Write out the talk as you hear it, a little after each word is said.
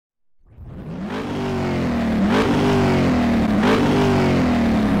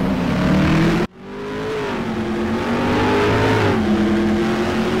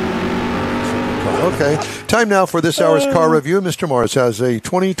Time now for this hour's car review. Mr. Morris has a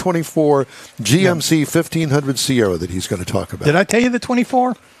 2024 GMC 1500 Sierra that he's going to talk about. Did I tell you the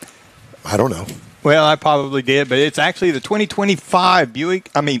 24? I don't know. Well, I probably did, but it's actually the 2025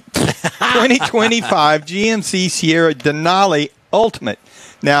 2025 GMC Sierra Denali Ultimate.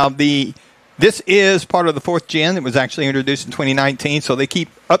 Now, this is part of the 4th gen that was actually introduced in 2019, so they keep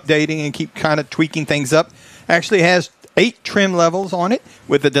updating and keep kind of tweaking things up. Actually has 8 trim levels on it,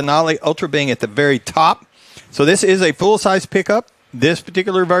 with the Denali Ultra being at the very top. So this is a full-size pickup. This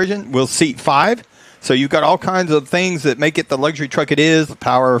particular version will seat 5. So you've got all kinds of things that make it the luxury truck it is. The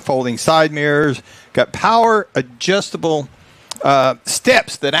power folding side mirrors. Got power adjustable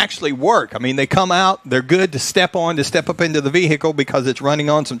steps that actually work. I mean, they come out. They're good to step on, to step up into the vehicle because it's running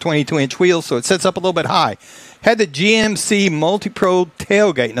on some 22-inch wheels, so it sets up a little bit high. Had the GMC Multi-Pro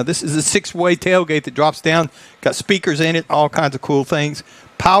tailgate. Now, this is a 6-way tailgate that drops down. Got speakers in it, all kinds of cool things.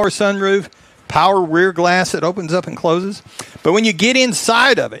 Power sunroof. Power rear glass that opens up and closes. But when you get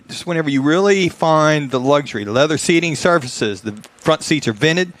inside of it, just whenever you really find the luxury, leather seating surfaces, the front seats are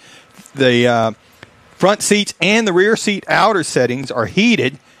vented. The front seats and the rear seat outer settings are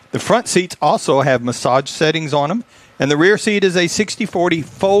heated. The front seats also have massage settings on them. And the rear seat is a 60/40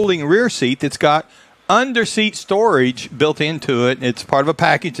 folding rear seat that's got under-seat storage built into it. It's part of a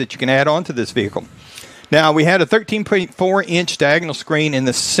package that you can add on to this vehicle. Now, we had a 13.4-inch diagonal screen in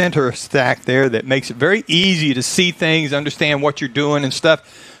the center stack there that makes it very easy to see things, understand what you're doing and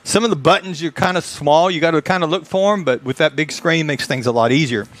stuff. Some of the buttons are kind of small. You got to kind of look for them, but with that big screen, makes things a lot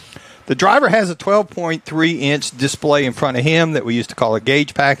easier. The driver has a 12.3-inch display in front of him that we used to call a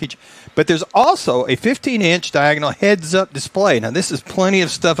gauge package, but there's also a 15-inch diagonal heads-up display. Now, this is plenty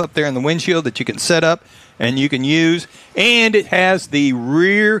of stuff up there in the windshield that you can set up and you can use, and it has the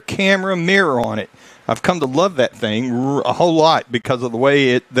rear camera mirror on it. I've come to love that thing a whole lot because of the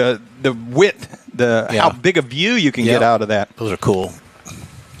way the width, how big a view you can get out of that. Those are cool.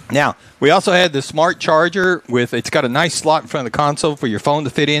 Now, we also had the smart charger it's got a nice slot in front of the console for your phone to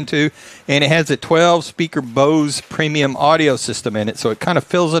fit into, and it has a 12-speaker Bose premium audio system in it, so it kind of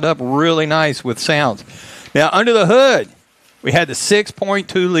fills it up really nice with sounds. Now, under the hood, we had the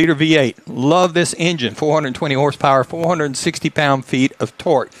 6.2-liter V8. Love this engine, 420 horsepower, 460 pound-feet of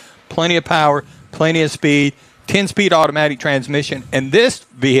torque. Plenty of power, plenty of speed, 10-speed automatic transmission, and this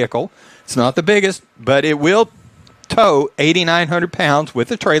vehicle, it's not the biggest, but it will tow 8,900 pounds with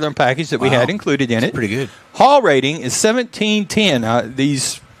the trailer and package that we had included in it. Pretty good. Haul rating is 1,710.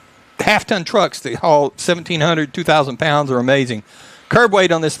 These half-ton trucks that haul 1,700, 2,000 pounds are amazing. Curb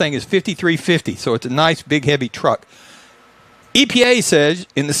weight on this thing is 5,350, so it's a nice, big, heavy truck. EPA says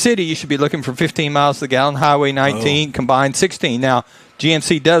in the city you should be looking for 15 miles to the gallon, Highway 19, combined 16. Now,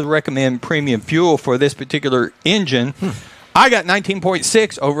 GMC does recommend premium fuel for this particular engine. I got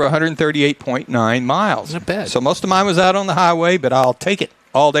 19.6 over 138.9 miles. Not bad. So most of mine was out on the highway, but I'll take it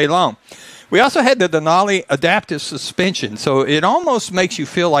all day long. We also had the Denali adaptive suspension. So it almost makes you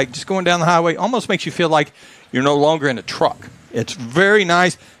feel like, just going down the highway, almost makes you feel like you're no longer in a truck. It's very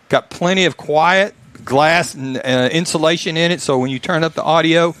nice. Got plenty of quiet glass and insulation in it. So when you turn up the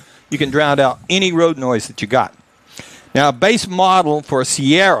audio, you can drown out any road noise that you got. Now, a base model for a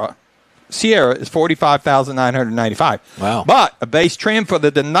Sierra is $45,995. Wow. But a base trim for the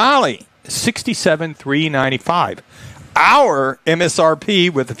Denali is $67,395. Our MSRP,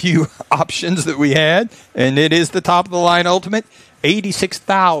 with a few options that we had, and it is the top-of-the-line Ultimate,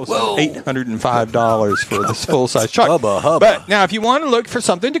 $86,805 for this full-size truck. Hubba. But now, if you want to look for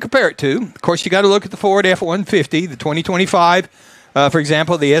something to compare it to, of course, you got to look at the Ford F-150, the 2025. For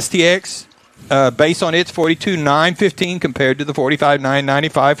example, the STX. Based on its $42,915 compared to the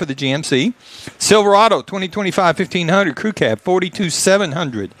 $45,995 for the GMC. Silverado 2025 1500 crew cab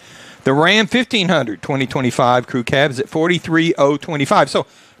 $42,700. The Ram 1500 2025 crew cab is at $43,025. So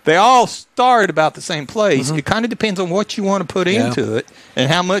they all start about the same place. It kind of depends on what you want to put into it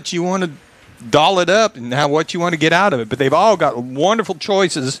and how much you want to doll it up and what you want to get out of it. But they've all got wonderful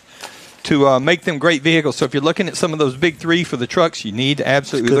choices to make them great vehicles. So if you're looking at some of those big three for the trucks, you need to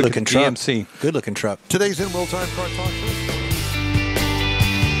absolutely look at the GMC. Good-looking truck. Today's In Real Time Car Talk.